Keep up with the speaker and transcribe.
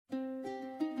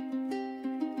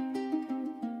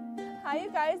Hi you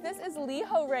guys, this is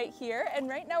Leho right here, and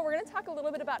right now we're going to talk a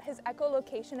little bit about his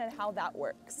echolocation and how that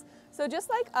works. So just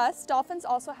like us, dolphins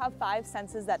also have 5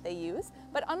 senses that they use,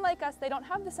 but unlike us, they don't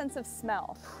have the sense of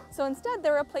smell. So instead,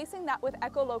 they're replacing that with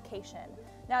echolocation.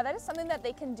 Now that is something that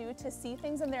they can do to see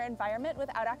things in their environment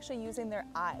without actually using their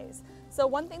eyes. So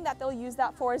one thing that they'll use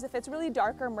that for is if it's really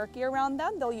dark or murky around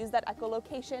them, they'll use that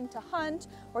echolocation to hunt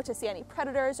or to see any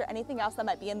predators or anything else that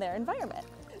might be in their environment.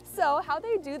 So how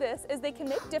they do this is they can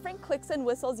make different clicks and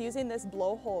whistles using this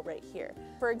blowhole right here.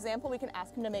 For example, we can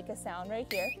ask him to make a sound right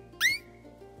here.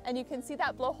 And you can see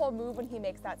that blowhole move when he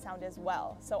makes that sound as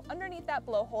well. So underneath that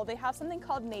blowhole, they have something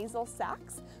called nasal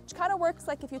sacs, which kind of works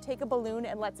like if you take a balloon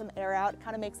and let some air out, it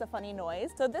kind of makes a funny noise.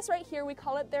 So this right here, we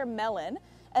call it their melon.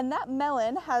 And that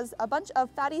melon has a bunch of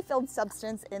fatty-filled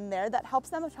substance in there that helps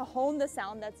them to hone the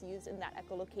sound that's used in that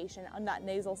echolocation on that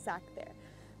nasal sac there.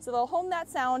 So they'll hone that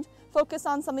sound, focus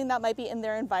on something that might be in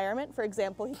their environment. For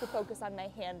example, he could focus on my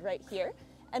hand right here.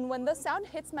 And when the sound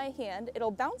hits my hand, it'll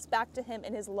bounce back to him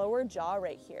in his lower jaw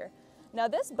right here. Now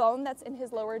this bone that's in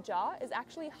his lower jaw is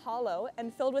actually hollow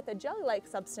and filled with a jelly-like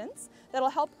substance that'll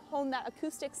help hone that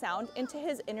acoustic sound into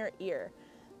his inner ear.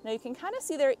 Now you can kind of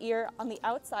see their ear on the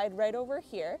outside right over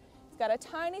here. It's got a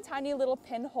tiny, tiny little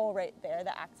pinhole right there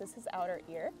that acts as his outer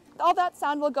ear. All that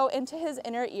sound will go into his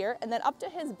inner ear and then up to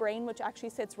his brain, which actually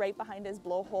sits right behind his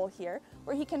blowhole here,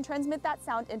 where he can transmit that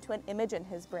sound into an image in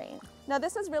his brain. Now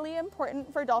this is really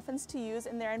important for dolphins to use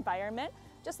in their environment,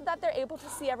 just so that they're able to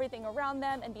see everything around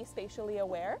them and be spatially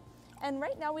aware. And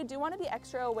right now we do want to be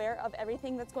extra aware of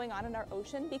everything that's going on in our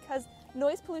ocean because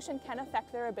noise pollution can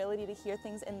affect their ability to hear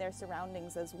things in their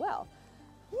surroundings as well.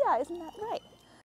 Yeah, isn't that right?